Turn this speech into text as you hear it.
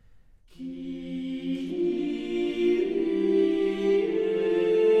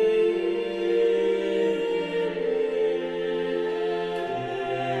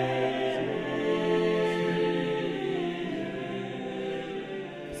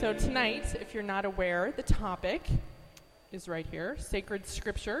So tonight, if you're not aware, the topic is right here, Sacred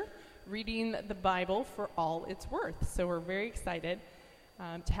Scripture, reading the Bible for all it's worth. So we're very excited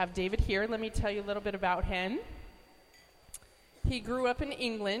to have David here. Let me tell you a little bit about him. He grew up in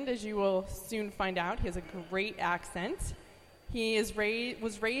England, as you will soon find out. He has a great accent. He was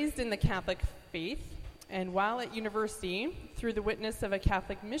raised in the Catholic faith, and while at university, through the witness of a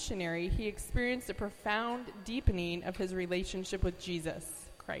Catholic missionary, he experienced a profound deepening of his relationship with Jesus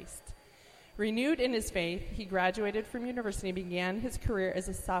Christ. Renewed in his faith, he graduated from university and began his career as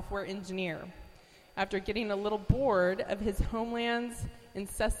a software engineer. After getting a little bored of his homeland's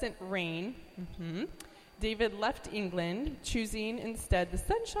incessant rain, David left England, choosing instead the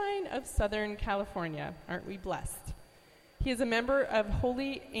sunshine of Southern California. Aren't we blessed? He is a member of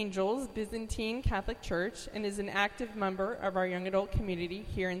Holy Angels Byzantine Catholic Church and is an active member of our young adult community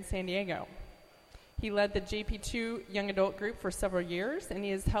here in San Diego. He led the JP2 young adult group for several years, and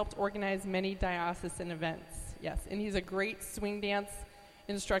he has helped organize many diocesan events. Yes, and he's a great swing dance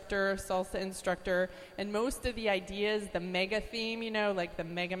instructor, salsa instructor, and most of the ideas, the mega theme, like the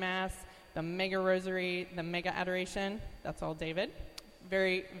mega mass, the mega rosary, the mega adoration, that's all David.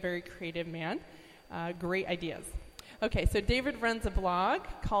 Very, very creative man. Great ideas. Okay, so David runs a blog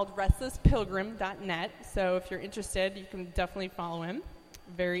called restlesspilgrim.net, so if you're interested, you can definitely follow him.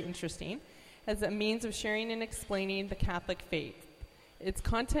 Very interesting. As a means of sharing and explaining the Catholic faith. Its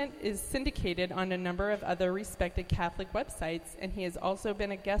content is syndicated on a number of other respected Catholic websites, and he has also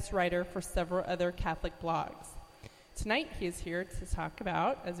been a guest writer for several other Catholic blogs. Tonight, he is here to talk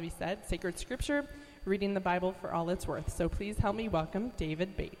about, as we said, Sacred Scripture, reading the Bible for all it's worth. So please help me welcome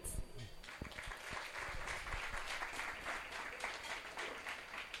David Bates.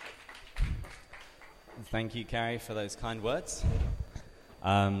 Thank you, Carrie, for those kind words.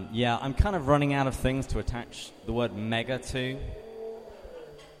 I'm kind of running out of things to attach the word mega to.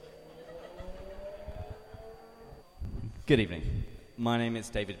 Good evening. My name is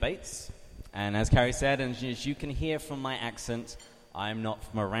David Bates, and as Carrie said, and as you can hear from my accent, I'm not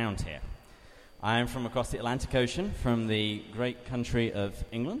from around here. I am from across the Atlantic Ocean, from the great country of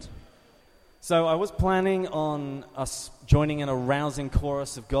England. So I was planning on us joining in a rousing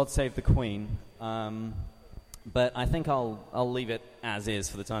chorus of God Save the Queen, but I think I'll leave it as is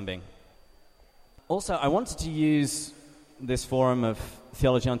for the time being. Also, I wanted to use this forum of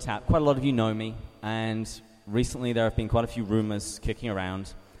Theology on Tap. Quite a lot of you know me, and recently there have been quite a few rumors kicking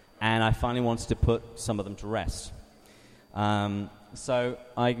around, and I finally wanted to put some of them to rest. So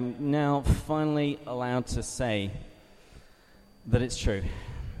I'm now finally allowed to say that it's true.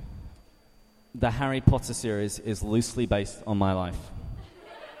 The Harry Potter series is loosely based on my life.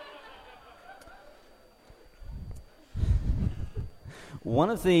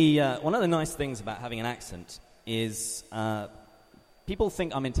 One of the nice things about having an accent is people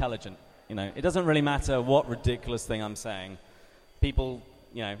think I'm intelligent. It doesn't really matter what ridiculous thing I'm saying. People,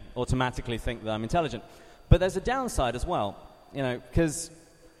 automatically think that I'm intelligent. But there's a downside as well, because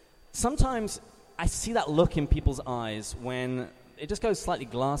sometimes I see that look in people's eyes when it just goes slightly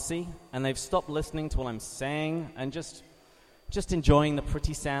glassy and they've stopped listening to what I'm saying and just enjoying the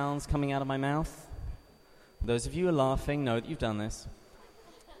pretty sounds coming out of my mouth. Those of you who are laughing know that you've done this.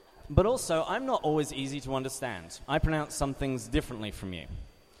 But also, I'm not always easy to understand. I pronounce some things differently from you.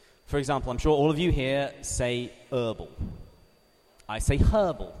 For example, I'm sure all of you here say herbal. I say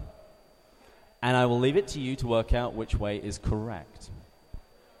herbal. And I will leave it to you to work out which way is correct.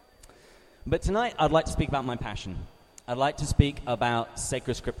 But tonight, I'd like to speak about my passion. I'd like to speak about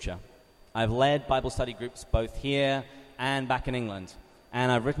sacred scripture. I've led Bible study groups both here and back in England.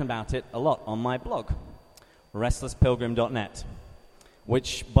 And I've written about it a lot on my blog, restlesspilgrim.net.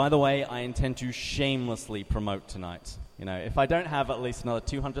 Which, by the way, I intend to shamelessly promote tonight. If I don't have at least another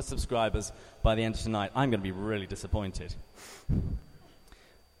 200 subscribers by the end of tonight, I'm going to be really disappointed.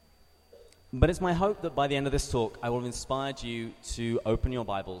 But it's my hope that by the end of this talk, I will have inspired you to open your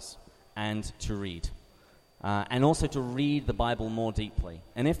Bibles and to read. And also to read the Bible more deeply.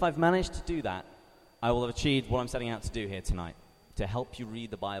 And if I've managed to do that, I will have achieved what I'm setting out to do here tonight, to help you read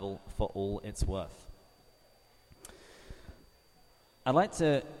the Bible for all it's worth. I'd like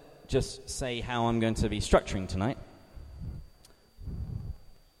to just say how I'm going to be structuring tonight.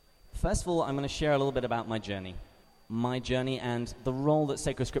 First of all, I'm going to share a little bit about my journey and the role that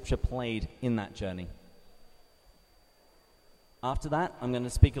sacred scripture played in that journey. After that, I'm going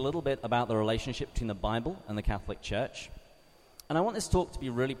to speak a little bit about the relationship between the Bible and the Catholic Church. And I want this talk to be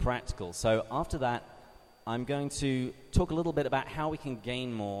really practical. So after that, I'm going to talk a little bit about how we can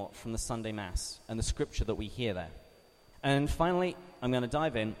gain more from the Sunday Mass and the scripture that we hear there. And finally, I'm going to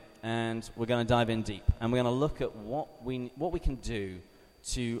dive in, and we're going to dive in deep. And we're going to look at what we can do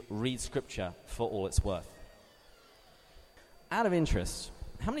to read Scripture for all it's worth. Out of interest,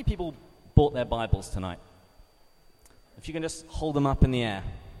 how many people bought their Bibles tonight? If you can just hold them up in the air.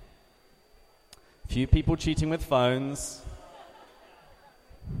 A few people cheating with phones.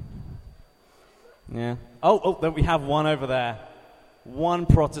 Yeah. Oh, we have one over there. One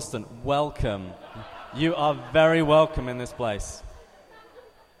Protestant. Welcome. You are very welcome in this place.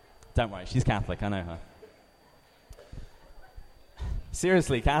 Don't worry, she's Catholic, I know her.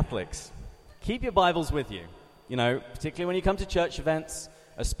 Seriously, Catholics, keep your Bibles with you. You know, particularly when you come to church events,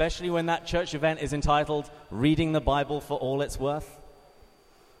 especially when that church event is entitled Reading the Bible for All It's Worth.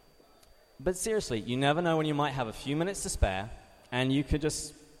 But seriously, you never know when you might have a few minutes to spare, and you could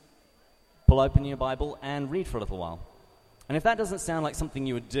just pull open your Bible and read for a little while. And if that doesn't sound like something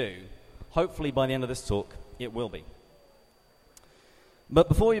you would do, hopefully by the end of this talk, it will be. But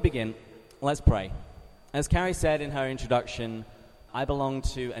before we begin, let's pray. As Carrie said in her introduction, I belong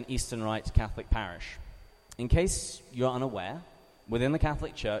to an Eastern Rite Catholic parish. In case you're unaware, within the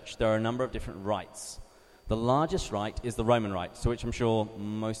Catholic Church, there are a number of different rites. The largest rite is the Roman Rite, to which I'm sure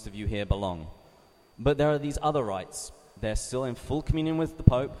most of you here belong. But there are these other rites. They're still in full communion with the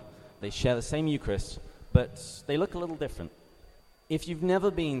Pope. They share the same Eucharist, but they look a little different. If you've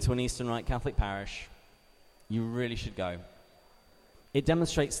never been to an Eastern Rite Catholic parish, you really should go. It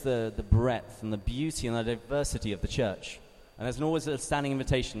demonstrates the breadth and the beauty and the diversity of the church. And there's always a standing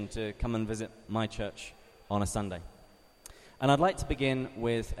invitation to come and visit my church on a Sunday. And I'd like to begin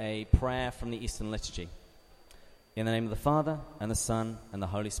with a prayer from the Eastern Liturgy. In the name of the Father, and the Son, and the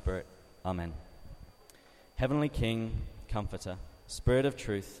Holy Spirit. Amen. Heavenly King, Comforter, Spirit of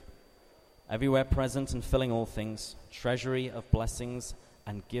truth, everywhere present and filling all things, treasury of blessings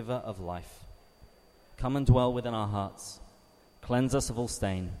and giver of life, come and dwell within our hearts, cleanse us of all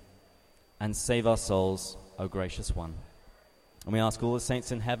stain, and save our souls, O gracious one. And we ask all the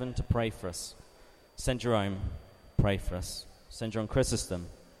saints in heaven to pray for us. St. Jerome, pray for us. St. John Chrysostom,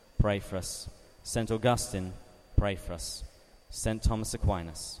 pray for us. St. Augustine, pray for us. St. Thomas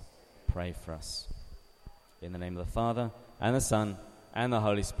Aquinas, pray for us. In the name of the Father, and the Son, and the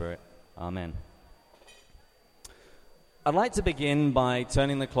Holy Spirit. Amen. I'd like to begin by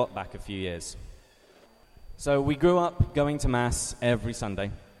turning the clock back a few years. So we grew up going to Mass every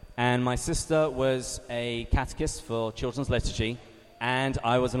Sunday, and my sister was a catechist for children's liturgy, and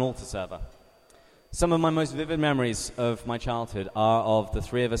I was an altar server. Some of my most vivid memories of my childhood are of the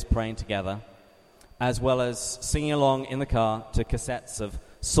three of us praying together, as well as singing along in the car to cassettes of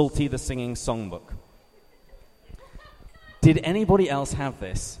Psalty the Singing Songbook. Did anybody else have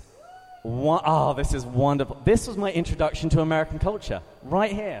this? Oh, this is wonderful. This was my introduction to American culture,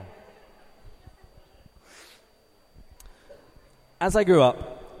 right here. As I grew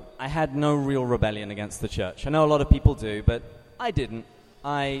up, I had no real rebellion against the church. I know a lot of people do, but I didn't.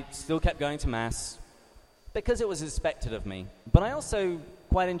 I still kept going to Mass because it was expected of me. But I also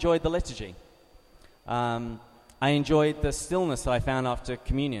quite enjoyed the liturgy. I enjoyed the stillness that I found after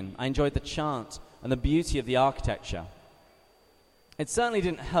communion. I enjoyed the chant and the beauty of the architecture. It certainly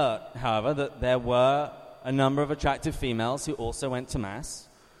didn't hurt, however, that there were a number of attractive females who also went to Mass.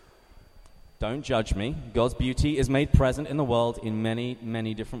 Don't judge me. God's beauty is made present in the world in many,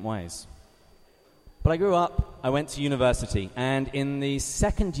 many different ways. But I grew up, I went to university, and in the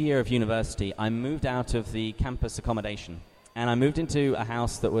second year of university, I moved out of the campus accommodation, and I moved into a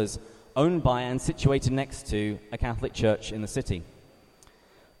house that was owned by and situated next to a Catholic church in the city.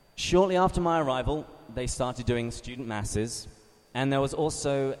 Shortly after my arrival, they started doing student masses, and there was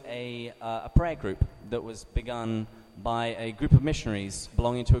also a prayer group that was begun by a group of missionaries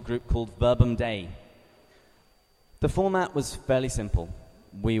belonging to a group called Verbum Dei. The format was fairly simple.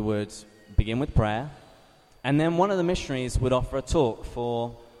 We would begin with prayer, and then one of the missionaries would offer a talk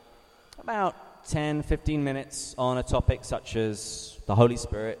for about 10, 15 minutes on a topic such as the Holy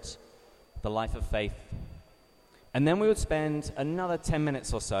Spirit, the life of faith. And then we would spend another 10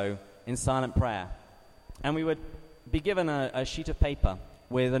 minutes or so in silent prayer. And we would be given a sheet of paper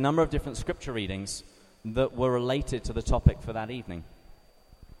with a number of different scripture readings that were related to the topic for that evening.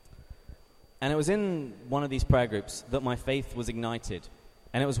 And it was in one of these prayer groups that my faith was ignited.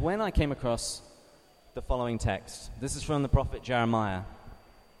 And it was when I came across the following text. This is from the prophet Jeremiah.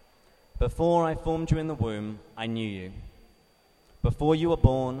 Before I formed you in the womb, I knew you. Before you were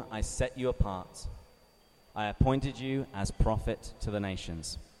born, I set you apart. I appointed you as prophet to the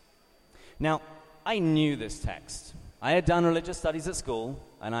nations. Now, I knew this text. I had done religious studies at school,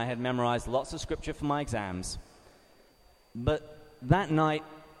 and I had memorized lots of scripture for my exams. But that night,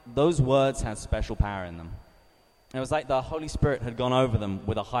 those words had special power in them. It was like the Holy Spirit had gone over them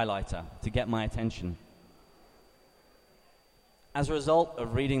with a highlighter to get my attention. As a result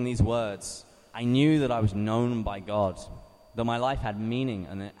of reading these words, I knew that I was known by God, that my life had meaning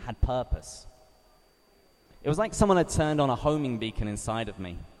and it had purpose. It was like someone had turned on a homing beacon inside of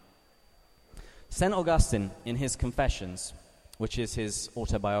me. St. Augustine, in his Confessions, which is his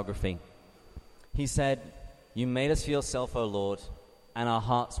autobiography, he said, "You made us for yourself, O Lord, and our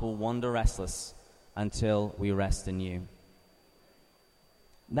hearts will wander restless until we rest in you."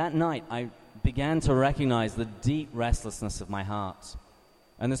 That night, I began to recognize the deep restlessness of my heart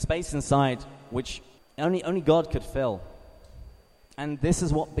and the space inside which only God could fill. And this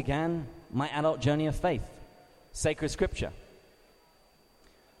is what began my adult journey of faith, sacred scripture.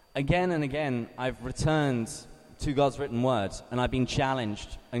 Again and again, I've returned to God's written word, and I've been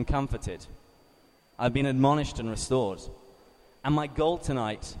challenged and comforted. I've been admonished and restored. And my goal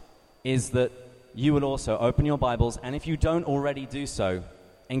tonight is that you would also open your Bibles, and if you don't already do so,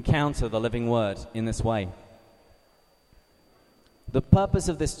 encounter the living word in this way. The purpose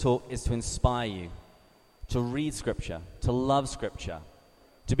of this talk is to inspire you to read Scripture, to love Scripture,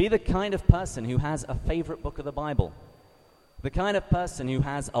 to be the kind of person who has a favorite book of the Bible, the kind of person who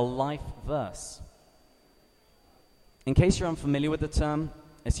has a life verse. In case you're unfamiliar with the term,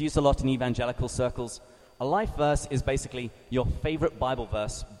 it's used a lot in evangelical circles. A life verse is basically your favorite Bible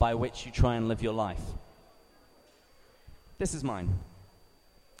verse by which you try and live your life. This is mine.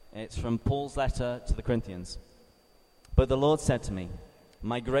 It's from Paul's letter to the Corinthians. "But the Lord said to me,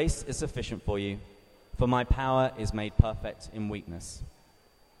 'My grace is sufficient for you, for my power is made perfect in weakness.'"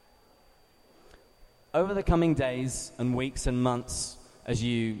 Over the coming days and weeks and months, as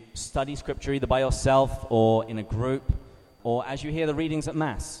you study Scripture either by yourself or in a group, or as you hear the readings at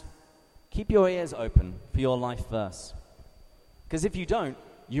Mass, keep your ears open for your life verse. Because if you don't,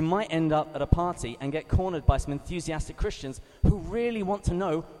 you might end up at a party and get cornered by some enthusiastic Christians who really want to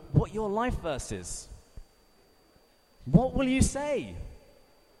know what your life verse is. What will you say?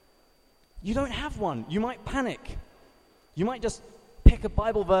 You don't have one. You might panic. You might just pick a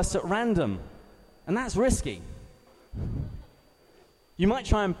Bible verse at random, and that's risky. You might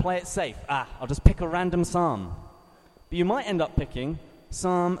try and play it safe. I'll just pick a random psalm. But you might end up picking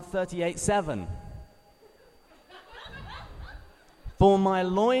Psalm 38:7. "For my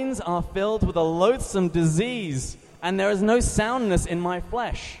loins are filled with a loathsome disease, and there is no soundness in my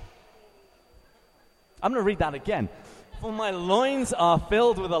flesh." I'm going to read that again. "For my loins are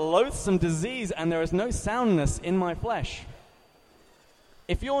filled with a loathsome disease, and there is no soundness in my flesh."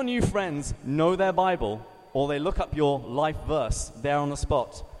 If your new friends know their Bible, or they look up your life verse there on the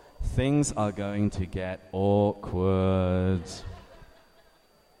spot, things are going to get awkward.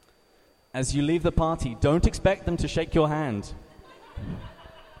 As you leave the party, don't expect them to shake your hand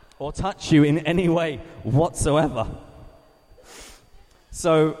or touch you in any way whatsoever.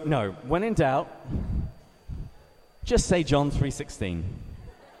 So, no, when in doubt, just say John 3:16.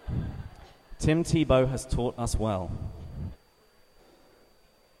 Tim Tebow has taught us well.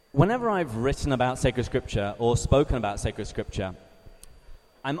 Whenever I've written about sacred scripture or spoken about sacred scripture,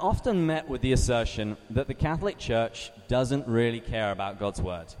 I'm often met with the assertion that the Catholic Church doesn't really care about God's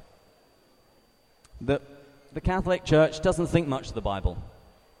word. That the Catholic Church doesn't think much of the Bible.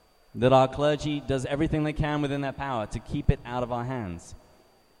 That our clergy does everything they can within their power to keep it out of our hands.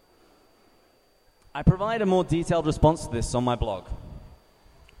 I provide a more detailed response to this on my blog,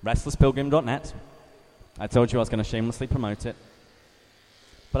 restlesspilgrim.net. I told you I was going to shamelessly promote it.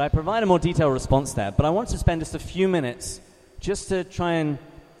 But I provide a more detailed response there. But I want to spend just a few minutes just to try and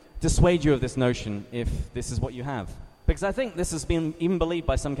dissuade you of this notion if this is what you have. Because I think this has been even believed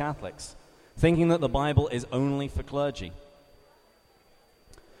by some Catholics, thinking that the Bible is only for clergy.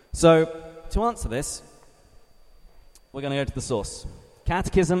 So, to answer this, we're going to go to the source.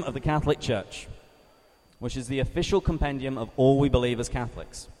 Catechism of the Catholic Church, which is the official compendium of all we believe as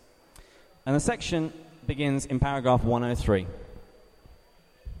Catholics. And the section begins in paragraph 103.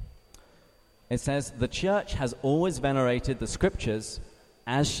 It says, "The Church has always venerated the Scriptures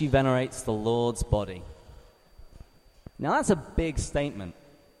as she venerates the Lord's body." Now that's a big statement.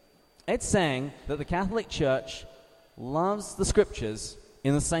 It's saying that the Catholic Church loves the Scriptures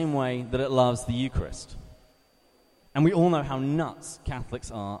in the same way that it loves the Eucharist. And we all know how nuts Catholics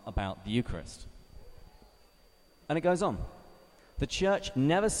are about the Eucharist. And it goes on. "The Church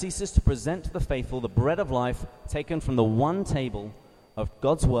never ceases to present to the faithful the bread of life taken from the one table of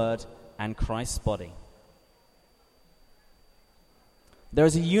God's Word and Christ's body." There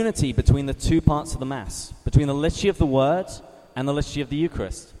is a unity between the two parts of the Mass, between the liturgy of the Word and the liturgy of the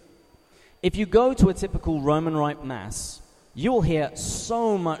Eucharist. If you go to a typical Roman Rite Mass, you will hear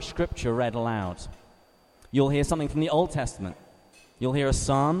so much Scripture read aloud. You'll hear something from the Old Testament. You'll hear a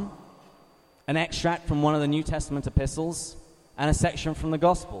psalm, an extract from one of the New Testament epistles, and a section from the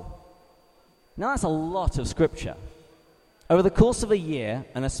Gospel. Now that's a lot of Scripture. Over the course of a year,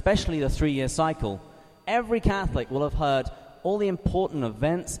 and especially the 3-year cycle, every Catholic will have heard all the important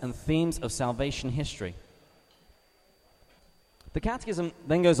events and themes of salvation history. The Catechism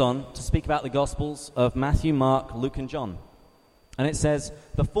then goes on to speak about the Gospels of Matthew, Mark, Luke, and John. And it says,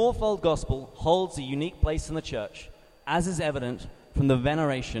 the fourfold Gospel holds a unique place in the Church, as is evident from the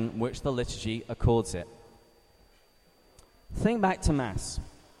veneration which the liturgy accords it. Think back to Mass.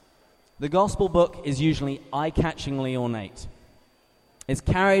 The Gospel book is usually eye-catchingly ornate. It's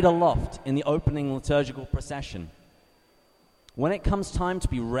carried aloft in the opening liturgical procession. When it comes time to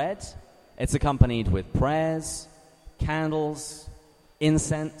be read, it's accompanied with prayers, candles,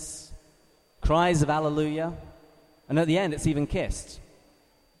 incense, cries of Alleluia, and at the end it's even kissed.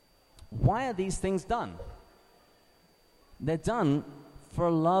 Why are these things done? They're done for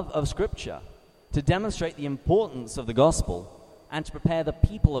a love of Scripture, to demonstrate the importance of the gospel and to prepare the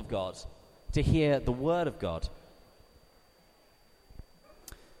people of God to hear the word of God.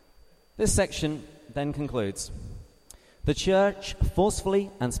 This section then concludes. The Church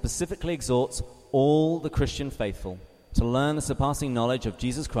forcefully and specifically exhorts all the Christian faithful to learn the surpassing knowledge of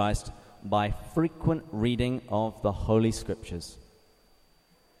Jesus Christ by frequent reading of the Holy Scriptures.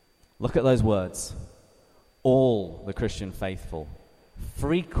 Look at those words. All the Christian faithful.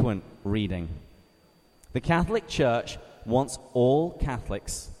 Frequent reading. The Catholic Church wants all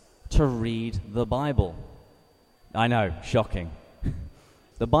Catholics to read the Bible. I know, shocking.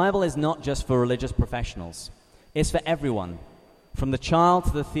 The Bible is not just for religious professionals. It's for everyone, from the child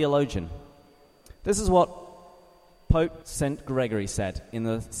to the theologian. This is what Pope St. Gregory said in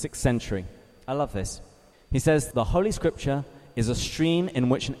the 6th century. I love this. He says, the Holy Scripture is a stream in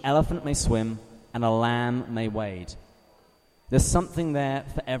which an elephant may swim and a lamb may wade. There's something there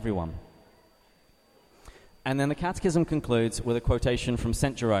for everyone. And then the Catechism concludes with a quotation from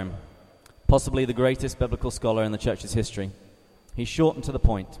St. Jerome, possibly the greatest biblical scholar in the Church's history. He's short and to the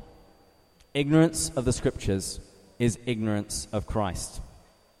point. Ignorance of the Scriptures is ignorance of Christ.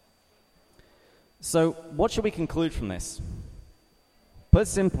 So, what should we conclude from this? Put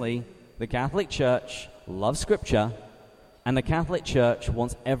simply, the Catholic Church loves Scripture, and the Catholic Church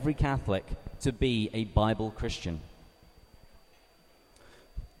wants every Catholic to be a Bible Christian.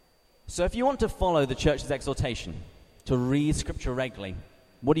 So if you want to follow the Church's exhortation to read Scripture regularly,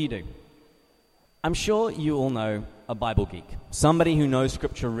 what do? I'm sure you all know a Bible geek, somebody who knows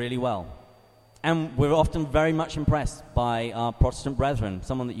Scripture really well. And we're often very much impressed by our Protestant brethren,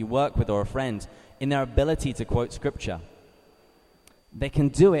 someone that you work with or a friend, in their ability to quote Scripture. They can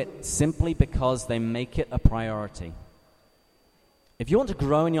do it simply because they make it a priority. If you want to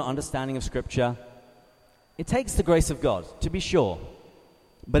grow in your understanding of Scripture, it takes the grace of God, to be sure.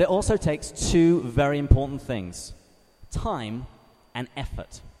 But it also takes two very important things: time and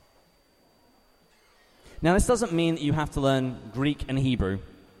effort. Now, this doesn't mean that you have to learn Greek and Hebrew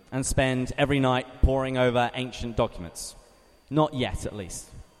and spend every night poring over ancient documents. Not yet, at least.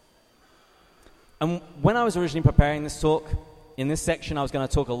 And when I was originally preparing this talk, in this section I was going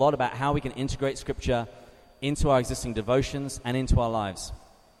to talk a lot about how we can integrate Scripture into our existing devotions and into our lives.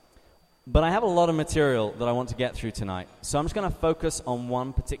 But I have a lot of material that I want to get through tonight, so I'm just going to focus on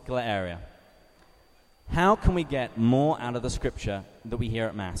one particular area. How can we get more out of the Scripture that we hear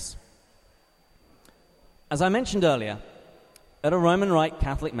at Mass? As I mentioned earlier, at a Roman Rite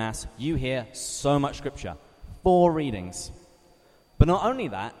Catholic Mass, you hear so much Scripture, 4 readings. But not only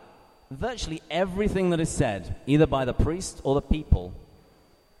that, virtually everything that is said, either by the priest or the people,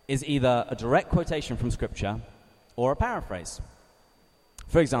 is either a direct quotation from Scripture or a paraphrase.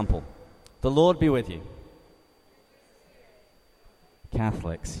 For example, the Lord be with you.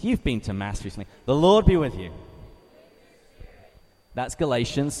 Catholics, you've been to Mass recently. The Lord be with you. That's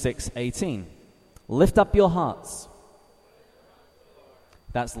Galatians 6:18. Lift up your hearts.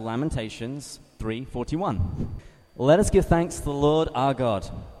 That's Lamentations 3:41. Let us give thanks to the Lord our God.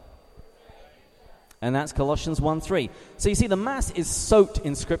 And that's Colossians 1:3. So you see, the Mass is soaked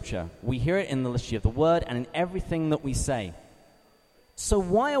in Scripture. We hear it in the liturgy of the Word and in everything that we say. So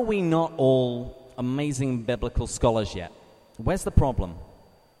why are we not all amazing biblical scholars yet? Where's the problem?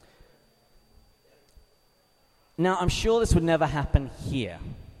 Now, I'm sure this would never happen here,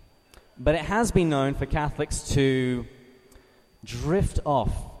 but it has been known for Catholics to drift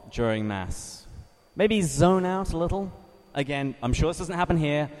off during Mass. Maybe zone out a little. Again, I'm sure this doesn't happen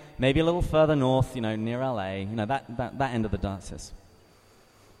here. Maybe a little further north, near LA, that end of the diocese.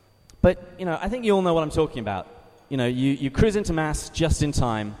 But, I think you all know what I'm talking about. You cruise into Mass just in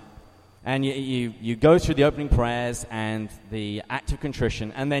time, and you go through the opening prayers and the act of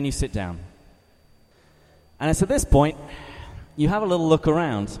contrition, and then you sit down. And it's at this point you have a little look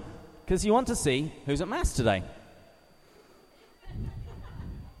around because you want to see who's at Mass today.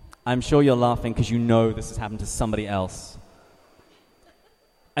 I'm sure you're laughing because you know this has happened to somebody else.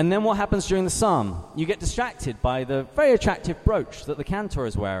 And then what happens during the psalm? You get distracted by the very attractive brooch that the cantor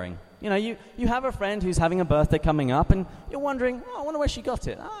is wearing. You know, you have a friend who's having a birthday coming up, and you're wondering, I wonder where she got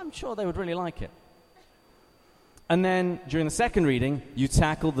it. I'm sure they would really like it. And then during the second reading, you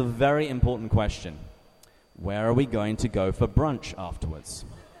tackle the very important question. Where are we going to go for brunch afterwards?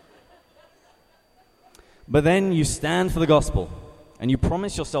 But then you stand for the gospel, and you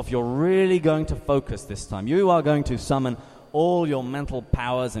promise yourself you're really going to focus this time. You are going to summon all your mental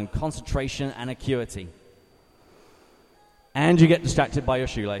powers and concentration and acuity. And you get distracted by your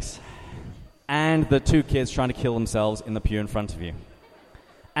shoelace. And the two kids trying to kill themselves in the pew in front of you.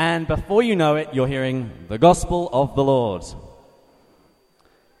 And before you know it, you're hearing the gospel of the Lord.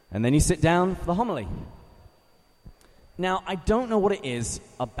 And then you sit down for the homily. Now, I don't know what it is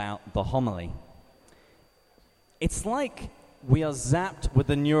about the homily. It's like we are zapped with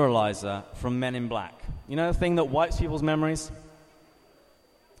the neuralizer from Men in Black. You know the thing that wipes people's memories?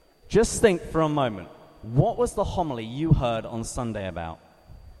 Just think for a moment. What was the homily you heard on Sunday about?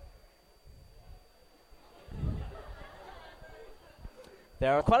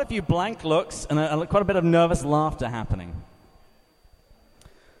 There are quite a few blank looks and quite a bit of nervous laughter happening.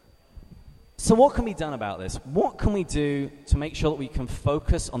 So what can be done about this? What can we do to make sure that we can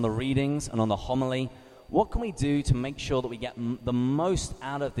focus on the readings and on the homily? What can we do to make sure that we get the most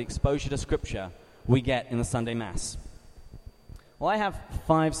out of the exposure to Scripture we get in the Sunday Mass? Well, I have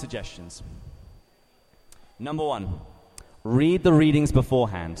 5 suggestions. Number 1, read the readings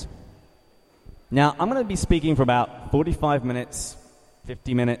beforehand. Now, I'm going to be speaking for about 45 minutes,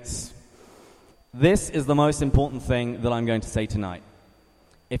 50 minutes. This is the most important thing that I'm going to say tonight.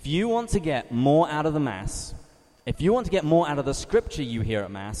 If you want to get more out of the Mass, if you want to get more out of the Scripture you hear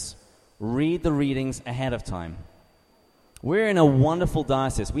at Mass, read the readings ahead of time. We're in a wonderful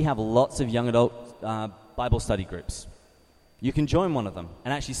diocese. We have lots of young adult Bible study groups. You can join one of them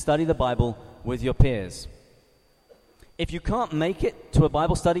and actually study the Bible with your peers. If you can't make it to a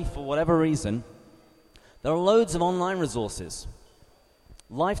Bible study for whatever reason, there are loads of online resources.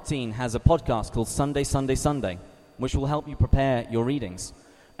 Lifeteen has a podcast called Sunday, Sunday, Sunday, which will help you prepare your readings.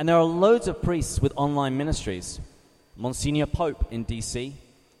 And there are loads of priests with online ministries. Monsignor Pope in DC,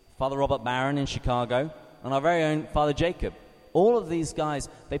 Father Robert Barron in Chicago, and our very own Father Jacob. All of these guys,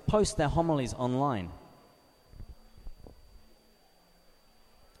 they post their homilies online.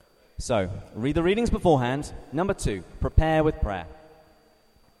 So, read the readings beforehand. Number 2, prepare with prayer.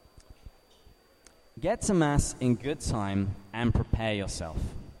 Get to Mass in good time and prepare yourself.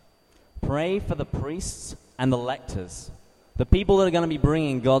 Pray for the priests and the lectors, the people that are going to be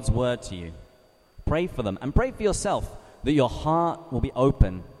bringing God's word to you. Pray for them and pray for yourself that your heart will be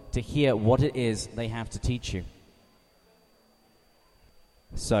open to hear what it is they have to teach you.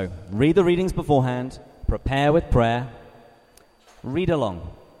 So, read the readings beforehand, prepare with prayer, read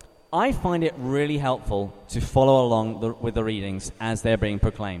along. I find it really helpful to follow along with the readings as they're being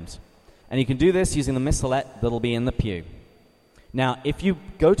proclaimed. And you can do this using the missalette that'll be in the pew. Now, if you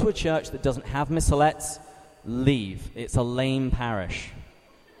go to a church that doesn't have missalettes, leave. It's a lame parish.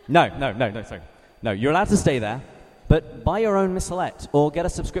 No, sorry. No, you're allowed to stay there, but buy your own missalette or get a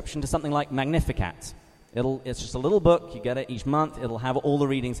subscription to something like Magnificat. It's just a little book. You get it each month. It'll have all the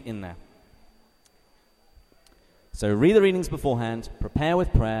readings in there. So read the readings beforehand, prepare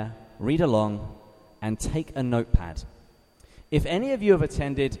with prayer, read along, and take a notepad. If any of you have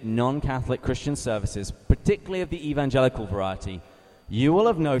attended non-Catholic Christian services, particularly of the evangelical variety, you will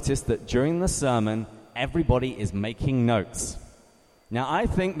have noticed that during the sermon, everybody is making notes. Now, I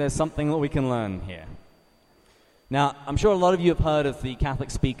think there's something that we can learn here. Now, I'm sure a lot of you have heard of the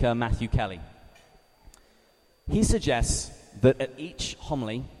Catholic speaker Matthew Kelly. He suggests that at each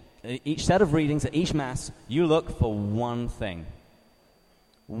homily, each set of readings, at each Mass, you look for one thing.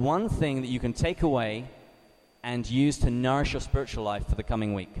 One thing that you can take away and use to nourish your spiritual life for the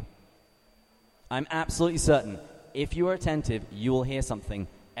coming week. I'm absolutely certain, if you are attentive, you will hear something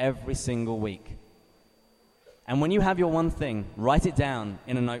every single week. And when you have your one thing, write it down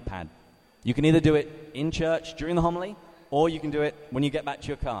in a notepad. You can either do it in church during the homily, or you can do it when you get back to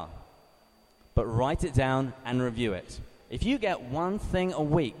your car. But write it down and review it. If you get one thing a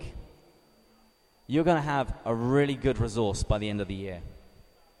week, you're going to have a really good resource by the end of the year.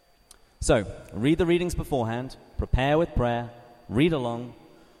 So, read the readings beforehand, prepare with prayer, read along,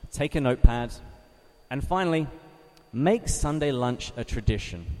 take a notepad, and finally, make Sunday lunch a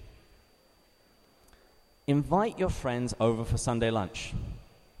tradition. Invite your friends over for Sunday lunch,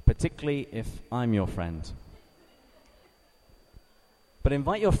 particularly if I'm your friend. But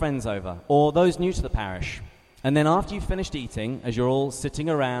invite your friends over, or those new to the parish. And then after you've finished eating, as you're all sitting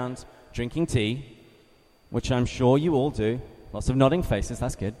around drinking tea, which I'm sure you all do, lots of nodding faces,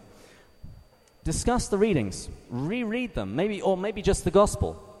 that's good, discuss the readings, reread them, maybe just the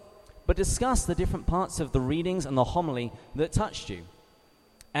gospel. But discuss the different parts of the readings and the homily that touched you.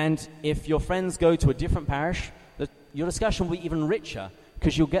 And if your friends go to a different parish, your discussion will be even richer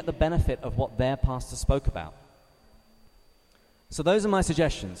because you'll get the benefit of what their pastor spoke about. So those are my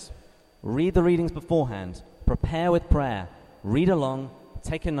suggestions. Read the readings beforehand, prepare with prayer, read along,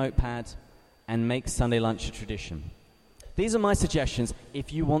 take a notepad, and make Sunday lunch a tradition. These are my suggestions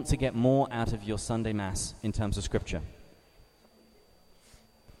if you want to get more out of your Sunday Mass in terms of Scripture.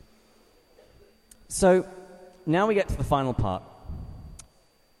 So now we get to the final part.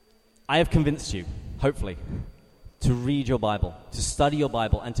 I have convinced you, hopefully, to read your Bible, to study your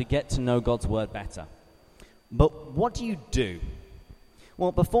Bible, and to get to know God's Word better. But what do you do?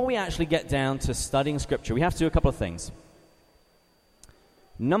 Well, before we actually get down to studying Scripture, we have to do a couple of things.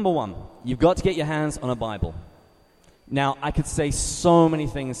 Number one, you've got to get your hands on a Bible. Now, I could say so many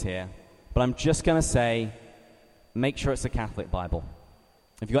things here, but I'm just going to say, make sure it's a Catholic Bible.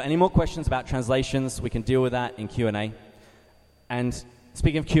 If you've got any more questions about translations, we can deal with that in Q&A. And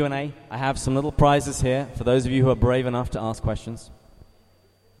speaking of Q&A, I have some little prizes here for those of you who are brave enough to ask questions.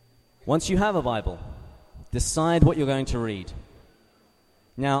 Once you have a Bible, decide what you're going to read.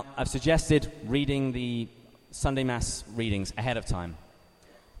 Now, I've suggested reading the Sunday Mass readings ahead of time.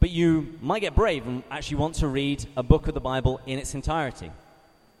 But you might get brave and actually want to read a book of the Bible in its entirety.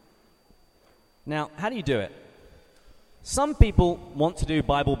 Now, how do you do it? Some people want to do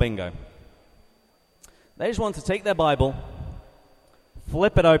Bible bingo. They just want to take their Bible,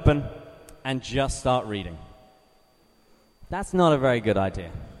 flip it open, and just start reading. That's not a very good idea.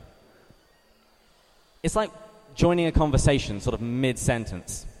 It's like joining a conversation sort of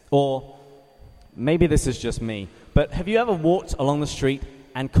mid-sentence. Or maybe this is just me, but have you ever walked along the street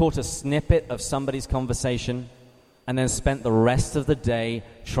and caught a snippet of somebody's conversation and then spent the rest of the day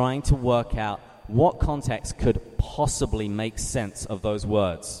trying to work out what context could possibly make sense of those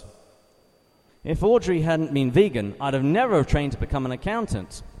words? If Audrey hadn't been vegan, I'd have never trained to become an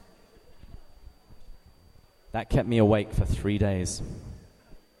accountant. That kept me awake for 3 days.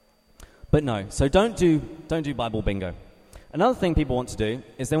 But no, so don't do Bible bingo. Another thing people want to do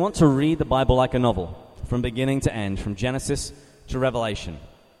is they want to read the Bible like a novel, from beginning to end, from Genesis to Revelation.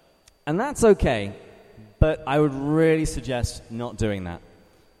 And that's okay, but I would really suggest not doing that.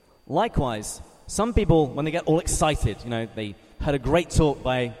 Likewise, some people, when they get all excited, they heard a great talk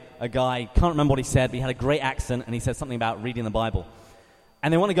by a guy, can't remember what he said, but he had a great accent, and he said something about reading the Bible.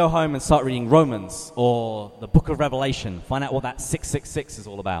 And they want to go home and start reading Romans or the book of Revelation, find out what that 666 is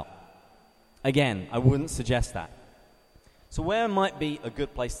all about. Again, I wouldn't suggest that. So where might be a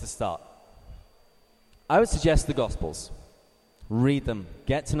good place to start? I would suggest the Gospels. Read them.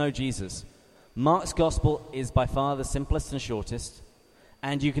 Get to know Jesus. Mark's Gospel is by far the simplest and shortest,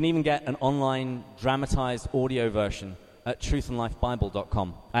 and you can even get an online dramatized audio version at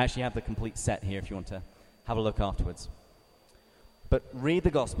truthandlifebible.com. I actually have the complete set here if you want to have a look afterwards. But read the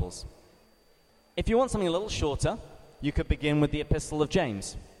Gospels. If you want something a little shorter, you could begin with the Epistle of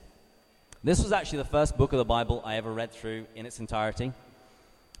James. This was actually the first book of the Bible I ever read through in its entirety,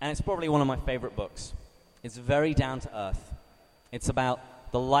 and it's probably one of my favorite books. It's very down to earth. It's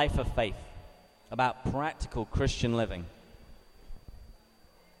about the life of faith, about practical Christian living.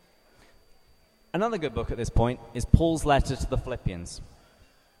 Another good book at this point is Paul's letter to the Philippians.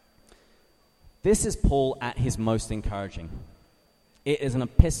 This is Paul at his most encouraging. It is an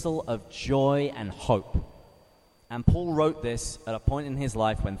epistle of joy and hope. And Paul wrote this at a point in his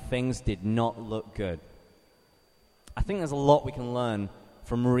life when things did not look good. I think there's a lot we can learn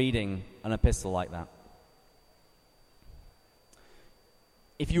from reading an epistle like that.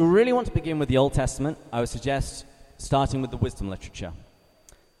 If you really want to begin with the Old Testament, I would suggest starting with the wisdom literature.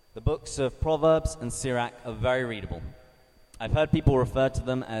 The books of Proverbs and Sirach are very readable. I've heard people refer to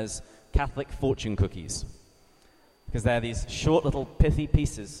them as Catholic fortune cookies, because they're these short little pithy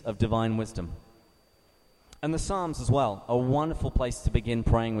pieces of divine wisdom. And the Psalms as well, are a wonderful place to begin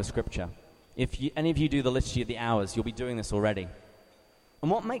praying with Scripture. If any of you do the Liturgy of the Hours, you'll be doing this already.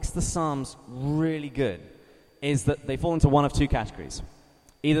 And what makes the Psalms really good is that they fall into one of two categories.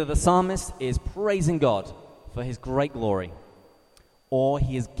 Either the psalmist is praising God for his great glory, or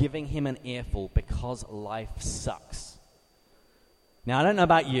he is giving him an earful because life sucks. Now, I don't know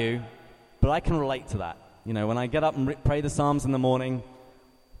about you, but I can relate to that. When I get up and pray the Psalms in the morning,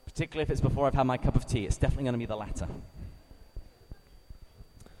 particularly if it's before I've had my cup of tea, it's definitely going to be the latter.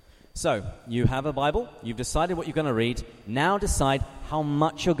 So, you have a Bible, you've decided what you're going to read, now decide how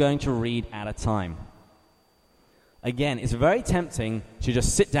much you're going to read at a time. Again, it's very tempting to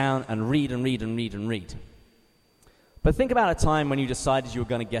just sit down and read and read and read and read. But think about a time when you decided you were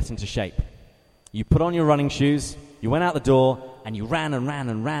going to get into shape. You put on your running shoes, you went out the door, and you ran and ran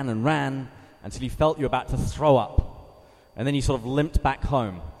and ran and ran until you felt you were about to throw up. And then you sort of limped back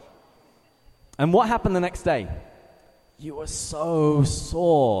home. And what happened the next day? You were so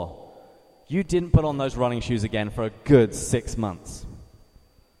sore. You didn't put on those running shoes again for a good 6 months.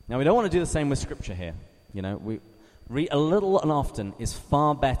 Now, we don't want to do the same with Scripture here. You know, we read a little and often is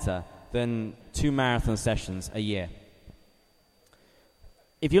far better than 2 marathon sessions a year.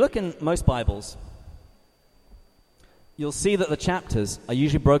 If you look in most Bibles, you'll see that the chapters are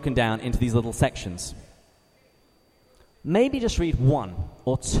usually broken down into these little sections. Maybe just read 1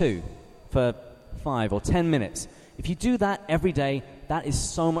 or 2 for 5 or 10 minutes. If you do that every day, that is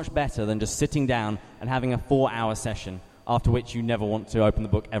so much better than just sitting down and having a 4-hour session, after which you never want to open the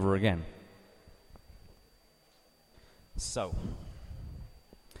book ever again. So,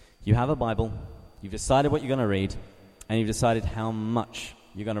 you have a Bible, you've decided what you're going to read, and you've decided how much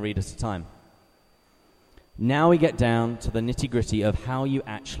you're going to read at a time. Now we get down to the nitty-gritty of how you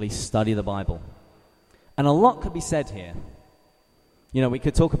actually study the Bible. And a lot could be said here. You know, we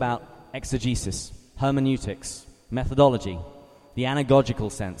could talk about exegesis, hermeneutics, methodology, the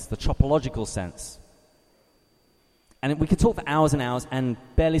anagogical sense, the tropological sense. And we could talk for hours and hours and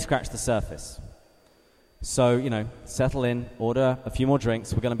barely scratch the surface. So, you know, settle in, order a few more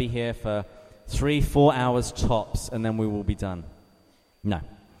drinks. We're going to be here for 3-4 hours tops, and then we will be done. No.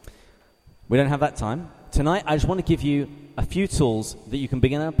 We don't have that time. Tonight, I just want to give you a few tools that you can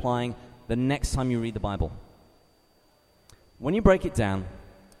begin applying the next time you read the Bible. When you break it down,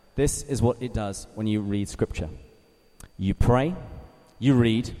 this is what it does when you read Scripture. You pray, you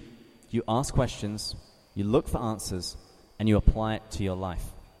read, you ask questions, you look for answers, and you apply it to your life.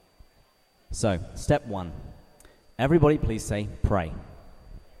 So, step 1. Everybody please say pray.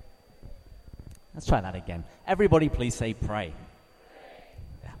 Let's try that again. Everybody please say pray.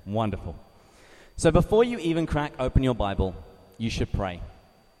 Yeah, wonderful. So before you even crack open your Bible, you should pray.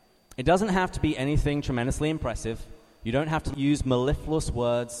 It doesn't have to be anything tremendously impressive. You don't have to use mellifluous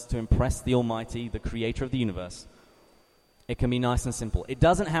words to impress the Almighty, the creator of the universe. It can be nice and simple. It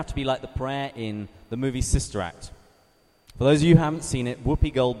doesn't have to be like the prayer in the movie Sister Act. For those of you who haven't seen it,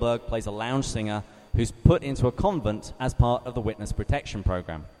 Whoopi Goldberg plays a lounge singer who's put into a convent as part of the Witness Protection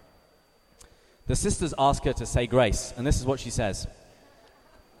Program. The sisters ask her to say grace, and this is what she says.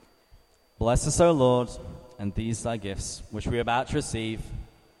 Bless us, O Lord, and these thy gifts, which we are about to receive.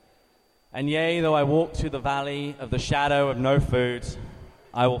 And yea, though I walk through the valley of the shadow of no food,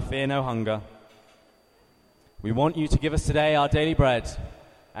 I will fear no hunger. We want you to give us today our daily bread,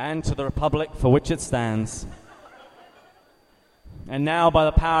 and to the republic for which it stands. And now, by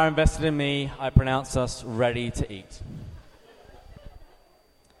the power invested in me, I pronounce us ready to eat.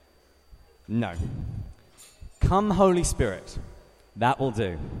 No. Come, Holy Spirit. That will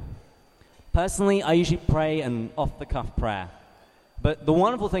do. Personally, I usually pray an off-the-cuff prayer. But the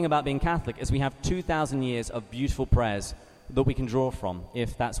wonderful thing about being Catholic is we have 2,000 years of beautiful prayers that we can draw from,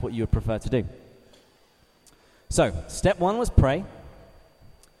 if that's what you would prefer to do. So, step 1 was pray.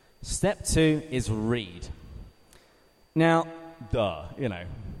 Step 2 is read. Now,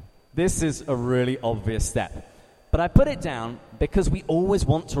 this is a really obvious step. But I put it down because we always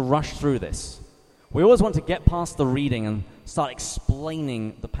want to rush through this. We always want to get past the reading and start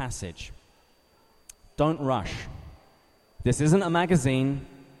explaining the passage. Don't rush. This isn't a magazine.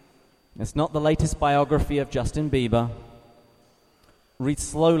 It's not the latest biography of Justin Bieber. Read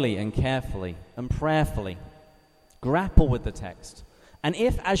slowly and carefully and prayerfully. Grapple with the text. And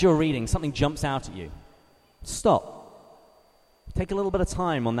if, as you're reading, something jumps out at you, stop. Take a little bit of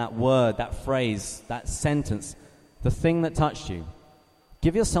time on that word, that phrase, that sentence, the thing that touched you.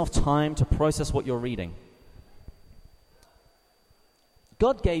 Give yourself time to process what you're reading.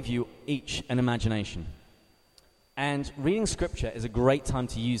 God gave you each an imagination. And reading Scripture is a great time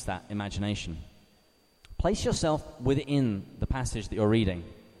to use that imagination. Place yourself within the passage that you're reading.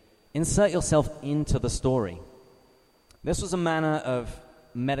 Insert yourself into the story. This was a manner of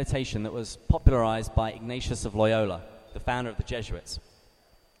meditation that was popularized by Ignatius of Loyola, the founder of the Jesuits.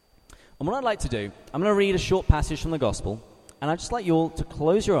 And what I'd like to do, I'm going to read a short passage from the Gospel, and I'd just like you all to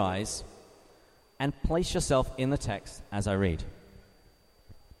close your eyes and place yourself in the text as I read.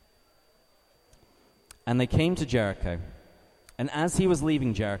 And they came to Jericho, and as he was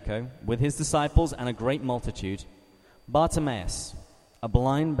leaving Jericho with his disciples and a great multitude, Bartimaeus, a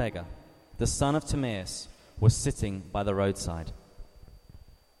blind beggar, the son of Timaeus, was sitting by the roadside.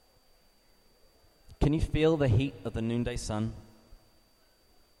 Can you feel the heat of the noonday sun?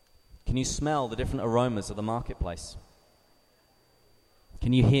 Can you smell the different aromas of the marketplace?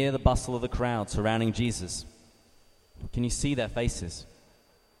 Can you hear the bustle of the crowd surrounding Jesus? Can you see their faces?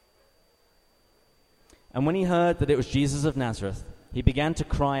 And when he heard that it was Jesus of Nazareth, he began to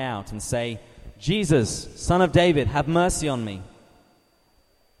cry out and say, "Jesus, Son of David, have mercy on me."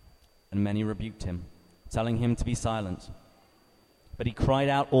 And many rebuked him, telling him to be silent. But he cried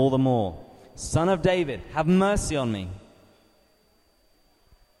out all the more, "Son of David, have mercy on me."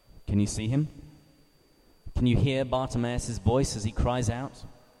 Can you see him? Can you hear Bartimaeus' voice as he cries out?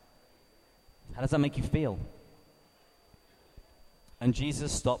 How does that make you feel? And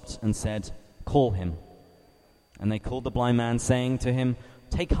Jesus stopped and said, "Call him." And they called the blind man, saying to him,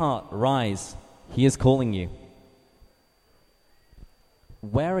 "Take heart, rise, he is calling you."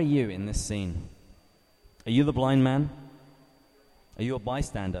 Where are you in this scene? Are you the blind man? Are you a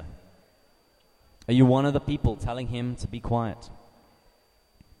bystander? Are you one of the people telling him to be quiet?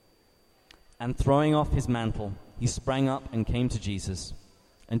 And throwing off his mantle, he sprang up and came to Jesus.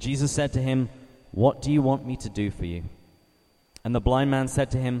 And Jesus said to him, "What do you want me to do for you?" And the blind man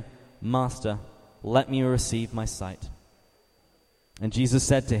said to him, "Master, let me receive my sight." And Jesus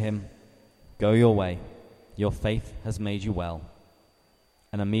said to him, "Go your way, your faith has made you well."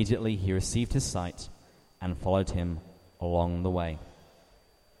 And immediately he received his sight and followed him along the way.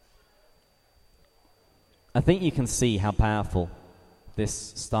 I think you can see how powerful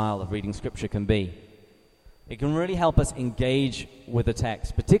this style of reading Scripture can be. It can really help us engage with the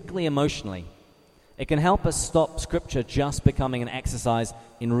text, particularly emotionally. It can help us stop Scripture just becoming an exercise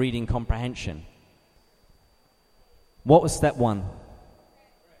in reading comprehension. What was step 1?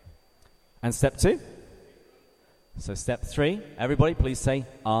 And step 2? So step 3, everybody please say,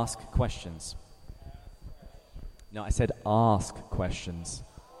 ask questions. No, I said ask questions.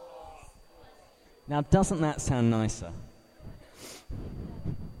 Now, doesn't that sound nicer?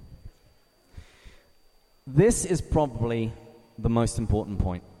 This is probably the most important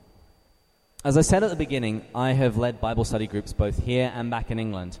point. As I said at the beginning, I have led Bible study groups both here and back in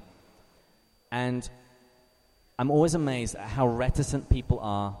England. And I'm always amazed at how reticent people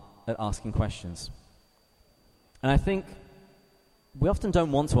are at asking questions. And I think we often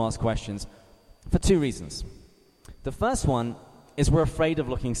don't want to ask questions for 2 reasons. The first one is we're afraid of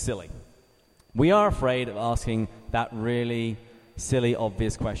looking silly. We are afraid of asking that really silly,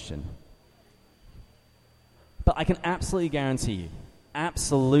 obvious question. But I can absolutely guarantee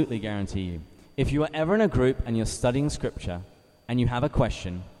you, if you are ever in a group and you're studying Scripture and you have a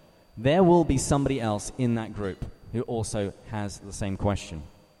question, there will be somebody else in that group who also has the same question.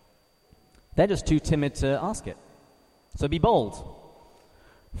 They're just too timid to ask it. So be bold.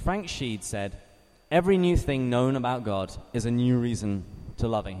 Frank Sheed said, "Every new thing known about God is a new reason to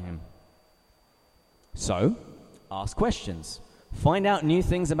loving him." So, ask questions. Find out new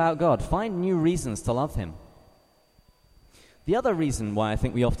things about God. Find new reasons to love him. The other reason why I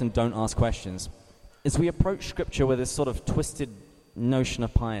think we often don't ask questions is we approach Scripture with this sort of twisted notion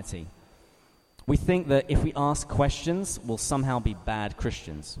of piety. We think that if we ask questions, we'll somehow be bad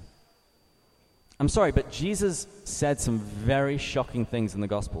Christians. I'm sorry, but Jesus said some very shocking things in the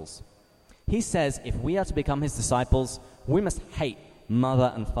Gospels. He says if we are to become his disciples, we must hate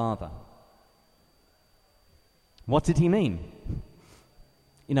mother and father. What did he mean?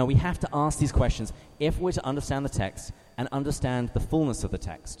 We have to ask these questions if we're to understand the text and understand the fullness of the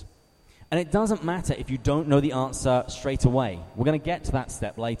text. And it doesn't matter if you don't know the answer straight away. We're going to get to that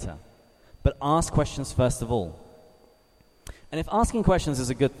step later. But ask questions first of all. And if asking questions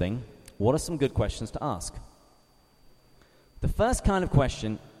is a good thing, what are some good questions to ask? The first kind of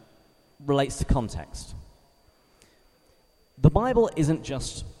question relates to context. The Bible isn't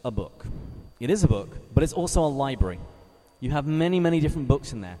just a book. It is a book, but it's also a library. You have many, many different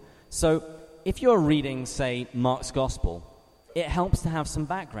books in there. So if you're reading, say, Mark's Gospel, it helps to have some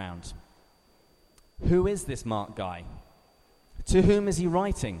background. Who is this Mark guy? To whom is he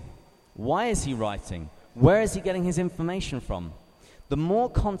writing? Why is he writing? Where is he getting his information from? The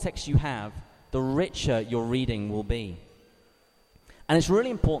more context you have, the richer your reading will be. And it's really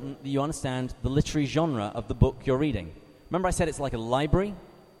important that you understand the literary genre of the book you're reading. Remember I said it's like a library?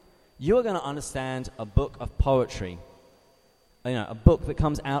 You're going to understand a book of poetry, a book that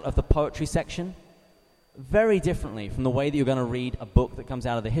comes out of the poetry section, very differently from the way that you're going to read a book that comes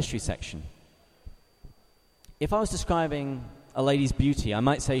out of the history section. If I was describing a lady's beauty, I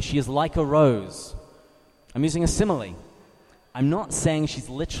might say she is like a rose. I'm using a simile. I'm not saying she's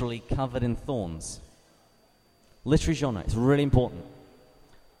literally covered in thorns. Literary genre is really important.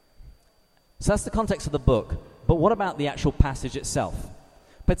 So that's the context of the book. But what about the actual passage itself?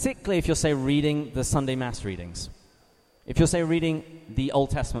 particularly if you're, say, reading the Sunday Mass readings. If you're, say, reading the Old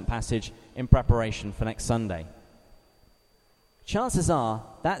Testament passage in preparation for next Sunday, chances are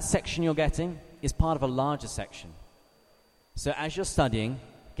that section you're getting is part of a larger section. So as you're studying,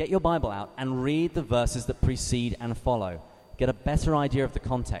 get your Bible out and read the verses that precede and follow. Get a better idea of the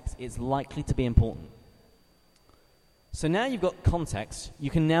context. It's likely to be important. So now you've got context, you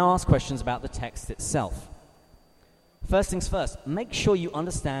can now ask questions about the text itself. First things first, make sure you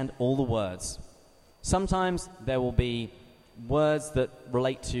understand all the words. Sometimes there will be words that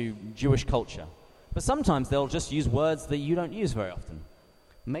relate to Jewish culture, but sometimes they'll just use words that you don't use very often.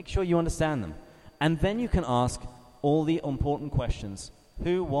 Make sure you understand them. And then you can ask all the important questions: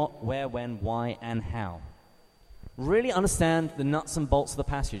 who, what, where, when, why, and how. Really understand the nuts and bolts of the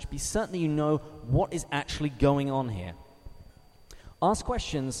passage. Be certain that you know what is actually going on here. Ask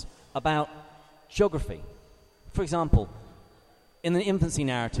questions about geography. For example, in the infancy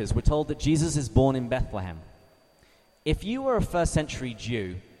narratives, we're told that Jesus is born in Bethlehem. If you were a first century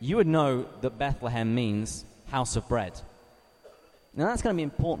Jew, you would know that Bethlehem means house of bread. Now that's going to be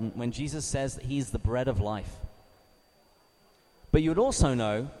important when Jesus says that he's the bread of life. But you would also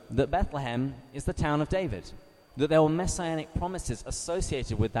know that Bethlehem is the town of David, that there were messianic promises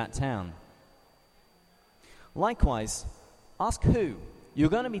associated with that town. Likewise, ask who. You're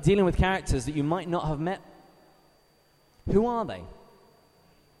going to be dealing with characters that you might not have met. Who are they?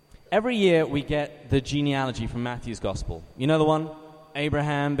 Every year we get the genealogy from Matthew's Gospel. You know the one?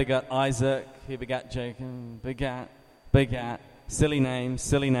 Abraham begat Isaac, he begat Jacob, begat, silly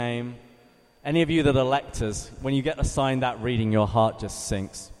name. Any of you that are lectors, when you get assigned that reading, your heart just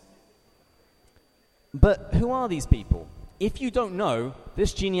sinks. But who are these people? If you don't know,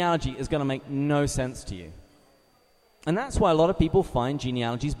 this genealogy is going to make no sense to you. And that's why a lot of people find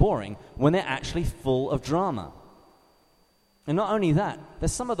genealogies boring, when they're actually full of drama. And not only that,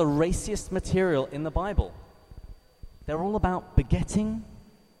 there's some of the raciest material in the Bible. They're all about begetting.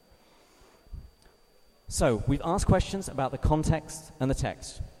 So, we've asked questions about the context and the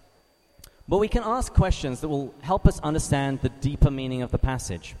text. But we can ask questions that will help us understand the deeper meaning of the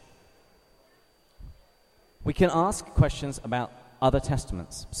passage. We can ask questions about other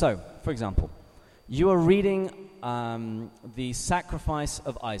testaments. So, for example, you are reading the sacrifice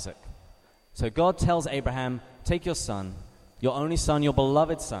of Isaac. So God tells Abraham, take your son, your only son, your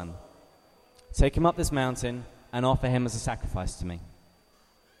beloved son, take him up this mountain and offer him as a sacrifice to me.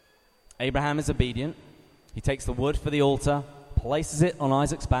 Abraham is obedient. He takes the wood for the altar, places it on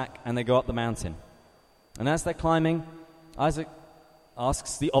Isaac's back, and they go up the mountain. And as they're climbing, Isaac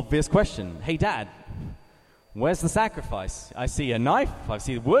asks the obvious question, hey, Dad, where's the sacrifice? I see a knife, I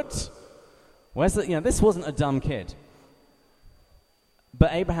see wood. Where's the, this wasn't a dumb kid.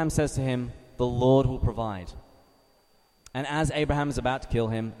 But Abraham says to him, the Lord will provide. And as Abraham is about to kill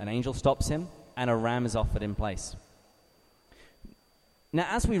him, an angel stops him, and a ram is offered in place. Now,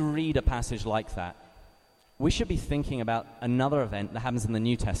 as we read a passage like that, we should be thinking about another event that happens in the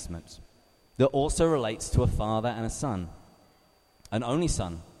New Testament that also relates to a father and a son, an only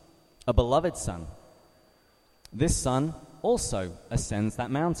son, a beloved son. This son also ascends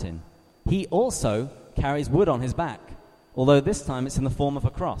that mountain. He also carries wood on his back, although this time it's in the form of a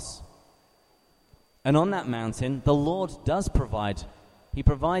cross. And on that mountain, the Lord does provide. He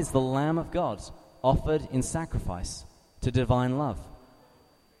provides the Lamb of God, offered in sacrifice to divine love.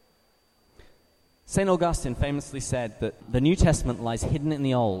 St. Augustine famously said that the New Testament lies hidden in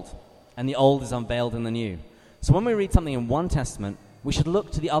the Old, and the Old is unveiled in the New. So when we read something in one testament, we should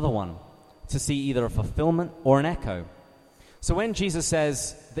look to the other one to see either a fulfillment or an echo. So when Jesus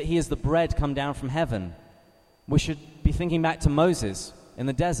says that he is the bread come down from heaven, we should be thinking back to Moses in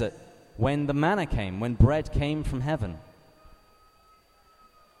the desert when the manna came, when bread came from heaven.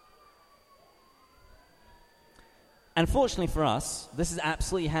 And fortunately for us, this is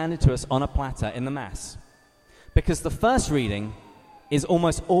absolutely handed to us on a platter in the Mass, because the first reading is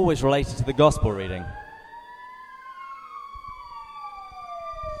almost always related to the Gospel reading.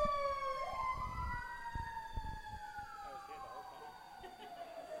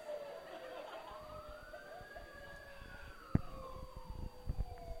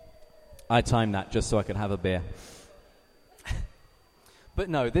 I timed that just so I could have a beer. But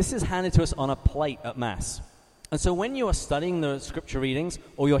no, this is handed to us on a plate at Mass. And so when you are studying the scripture readings,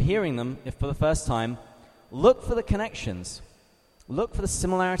 or you're hearing them if for the first time, look for the connections. Look for the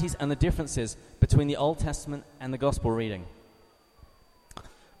similarities and the differences between the Old Testament and the Gospel reading.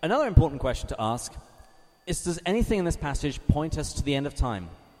 Another important question to ask is, does anything in this passage point us to the end of time?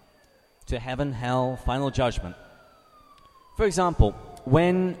 To heaven, hell, final judgment? For example,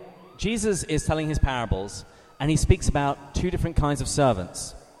 when Jesus is telling his parables, and he speaks about two different kinds of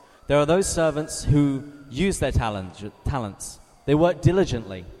servants. There are those servants who use their talents. They work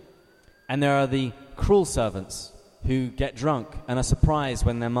diligently. And there are the cruel servants who get drunk and are surprised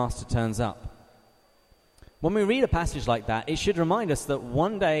when their master turns up. When we read a passage like that, it should remind us that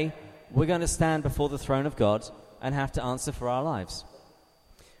one day we're going to stand before the throne of God and have to answer for our lives.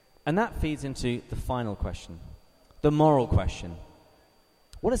 And that feeds into the final question, the moral question.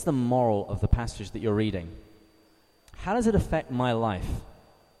 What is the moral of the passage that you're reading? How does it affect my life?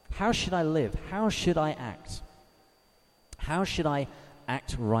 How should I live? How should I act? How should I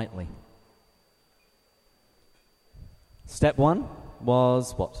act rightly? Step 1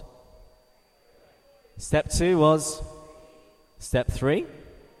 was what? Step 2 was? Step 3?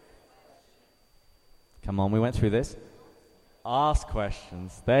 Come on, we went through this. Ask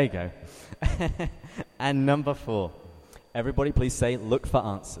questions. There you go. And number 4. Everybody please say, look for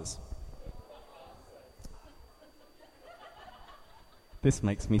answers. This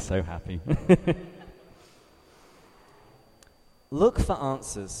makes me so happy. Look for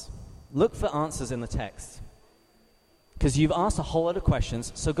answers. Look for answers in the text. Because you've asked a whole lot of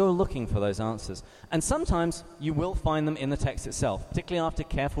questions, so go looking for those answers. And sometimes you will find them in the text itself, particularly after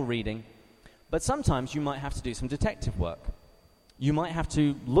careful reading. But sometimes you might have to do some detective work. You might have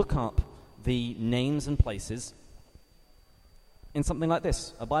to look up the names and places in something like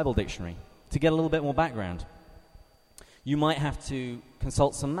this, a Bible dictionary, to get a little bit more background. You might have to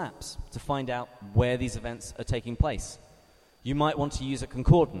consult some maps to find out where these events are taking place. You might want to use a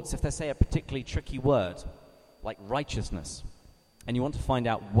concordance if they say a particularly tricky word, like righteousness, and you want to find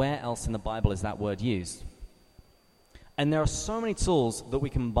out where else in the Bible is that word used. And there are so many tools that we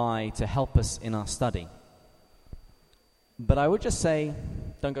can buy to help us in our study. But I would just say,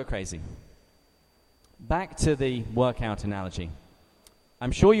 don't go crazy. Back to the workout analogy.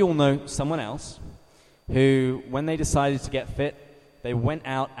 I'm sure you all know someone else who, when they decided to get fit, they went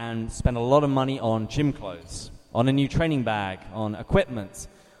out and spent a lot of money on gym clothes, on a new training bag, on equipment,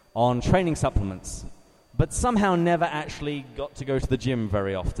 on training supplements, but somehow never actually got to go to the gym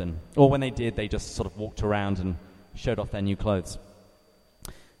very often. Or when they did, they just sort of walked around and showed off their new clothes.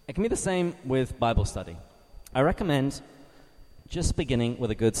 It can be the same with Bible study. I recommend just beginning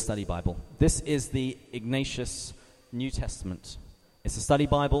with a good study Bible. This is the Ignatius New Testament. It's a study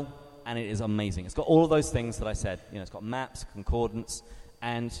Bible, and it is amazing. It's got all of those things that I said. It's got maps, concordance,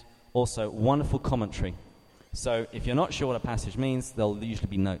 and also wonderful commentary. So if you're not sure what a passage means, there'll usually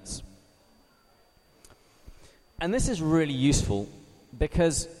be notes. And this is really useful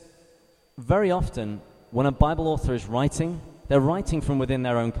because very often when a Bible author is writing, they're writing from within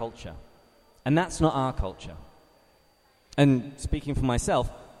their own culture. And that's not our culture. And speaking for myself,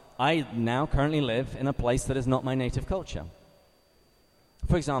 I now currently live in a place that is not my native culture.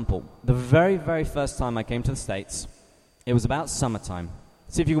 For example, the very, very first time I came to the States, it was about summertime.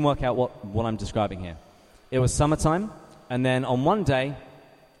 See if you can work out what I'm describing here. It was summertime, and then on one day,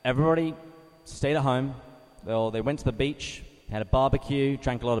 everybody stayed at home. They went to the beach, had a barbecue,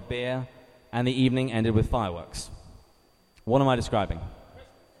 drank a lot of beer, and the evening ended with fireworks. What am I describing?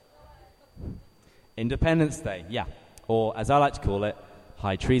 Independence Day, yeah. Or, as I like to call it,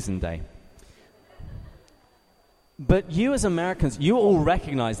 High Treason Day. But you as Americans, you all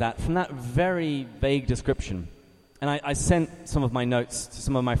recognize that from that very vague description. And I sent some of my notes to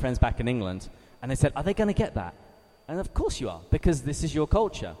some of my friends back in England, and they said, are they going to get that? And of course you are, because this is your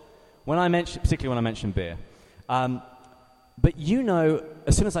culture. Particularly when I mention beer. But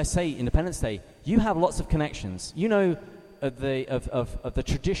as soon as I say Independence Day, you have lots of connections. You know of the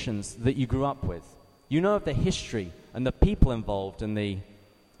traditions that you grew up with. You know of the history and the people involved and the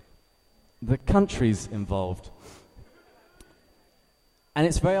countries involved. And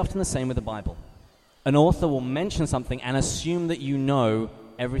it's very often the same with the Bible. An author will mention something and assume that you know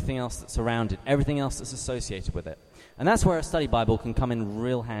everything else that's around it, everything else that's associated with it. And that's where a study Bible can come in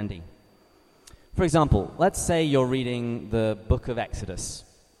real handy. For example, let's say you're reading the book of Exodus.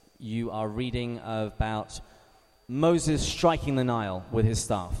 You are reading about Moses striking the Nile with his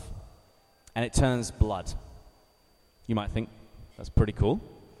staff, and it turns blood. You might think, that's pretty cool.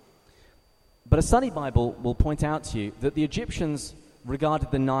 But a study Bible will point out to you that the Egyptians regarded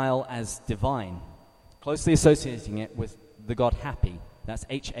the Nile as divine, closely associating it with the god Hapi. That's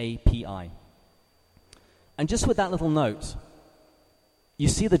Hapi. And just with that little note, you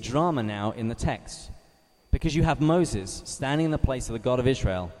see the drama now in the text, because you have Moses standing in the place of the God of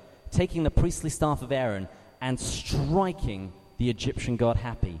Israel, taking the priestly staff of Aaron and striking the Egyptian god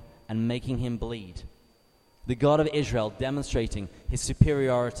Hapi and making him bleed. The God of Israel demonstrating his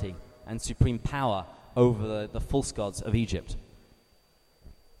superiority and supreme power over the false gods of Egypt.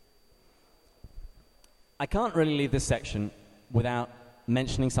 I can't really leave this section without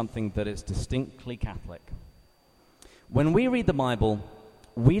mentioning something that is distinctly Catholic. When we read the Bible,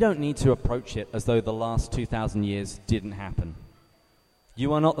 we don't need to approach it as though the last 2,000 years didn't happen.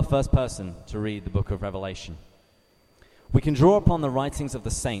 You are not the first person to read the book of Revelation. We can draw upon the writings of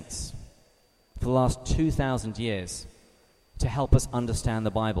the saints for the last 2,000 years to help us understand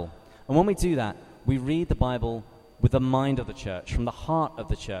the Bible. And when we do that, we read the Bible with the mind of the church, from the heart of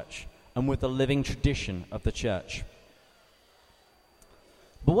the church, and with the living tradition of the church.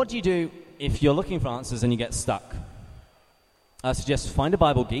 But what do you do if you're looking for answers and you get stuck? I suggest find a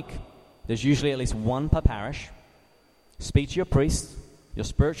Bible geek. There's usually at least one per parish. Speak to your priest, your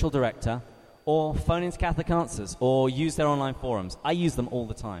spiritual director, or phone into Catholic Answers, or use their online forums. I use them all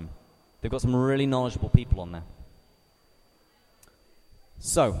the time. They've got some really knowledgeable people on there.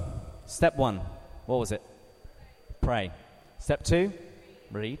 So, step 1, what was it? Pray. Step 2,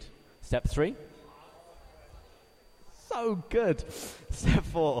 read. Step 3, so good. Step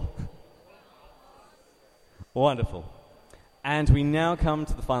 4, wonderful. And we now come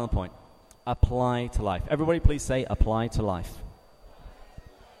to the final point, apply to life. Everybody please say, apply to life.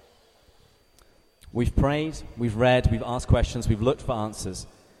 We've prayed, we've read, we've asked questions, we've looked for answers.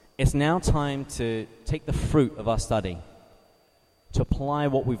 It's now time to take the fruit of our study, to apply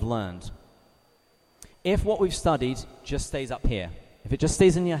what we've learned. If what we've studied just stays up here, if it just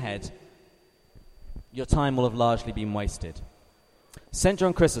stays in your head, your time will have largely been wasted. St.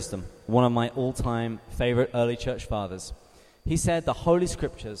 John Chrysostom, one of my all-time favorite early church fathers, he said the Holy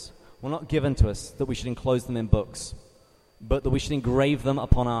Scriptures were not given to us that we should enclose them in books, but that we should engrave them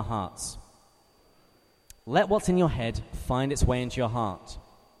upon our hearts. Let what's in your head find its way into your heart.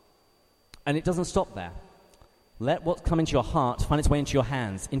 And it doesn't stop there. Let what's come into your heart find its way into your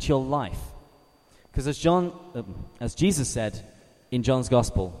hands, into your life. Because as Jesus said in John's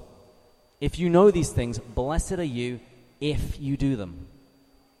Gospel, if you know these things, blessed are you if you do them.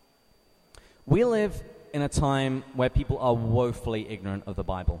 We live in a time where people are woefully ignorant of the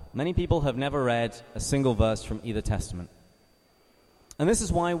Bible. Many people have never read a single verse from either testament. And this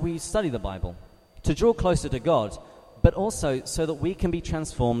is why we study the Bible, to draw closer to God, but also so that we can be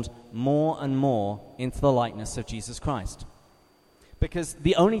transformed more and more into the likeness of Jesus Christ. Because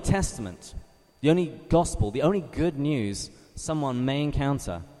the only testament, the only gospel, the only good news someone may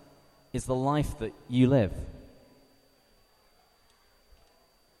encounter is the life that you live.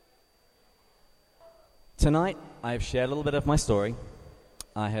 Tonight, I have shared a little bit of my story.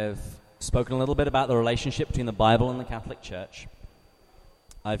 I have spoken a little bit about the relationship between the Bible and the Catholic Church.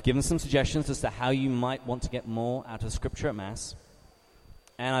 I've given some suggestions as to how you might want to get more out of Scripture at Mass.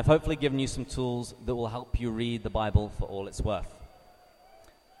 And I've hopefully given you some tools that will help you read the Bible for all it's worth.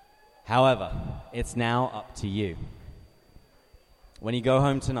 However, it's now up to you. When you go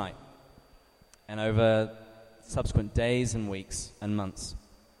home tonight, and over subsequent days and weeks and months,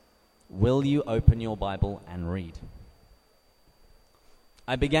 will you open your Bible and read?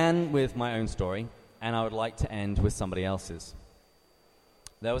 I began with my own story, and I would like to end with somebody else's.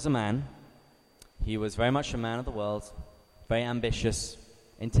 There was a man. He was very much a man of the world, very ambitious,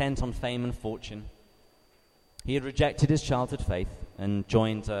 intent on fame and fortune. He had rejected his childhood faith and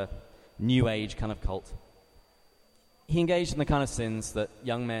joined a New Age kind of cult. He engaged in the kind of sins that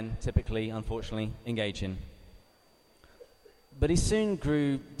young men typically, unfortunately, engage in. But he soon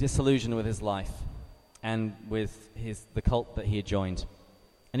grew disillusioned with his life and with the cult that he had joined.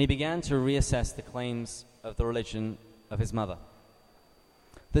 And he began to reassess the claims of the religion of his mother.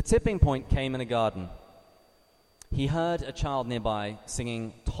 The tipping point came in a garden. He heard a child nearby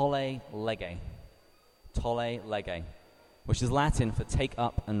singing Tolle Lege, which is Latin for take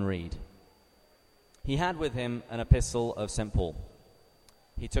up and read. He had with him an epistle of St. Paul.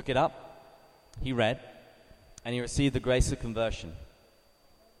 He took it up, he read, and he received the grace of conversion.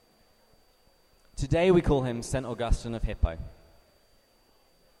 Today we call him St. Augustine of Hippo.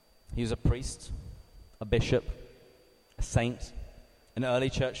 He was a priest, a bishop, a saint, an early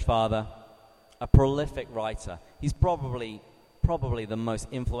church father, a prolific writer. He's probably the most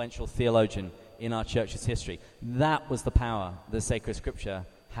influential theologian in our church's history. That was the power the sacred scripture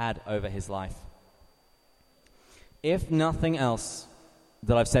had over his life. If nothing else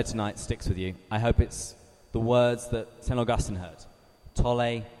that I've said tonight sticks with you, I hope it's the words that St. Augustine heard.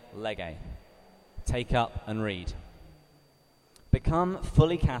 Tolle Lege. Take up and read. Become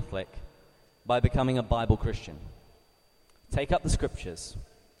fully Catholic by becoming a Bible Christian. Take up the scriptures,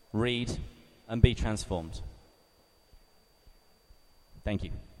 read, and be transformed. Thank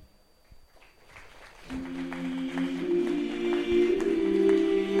you.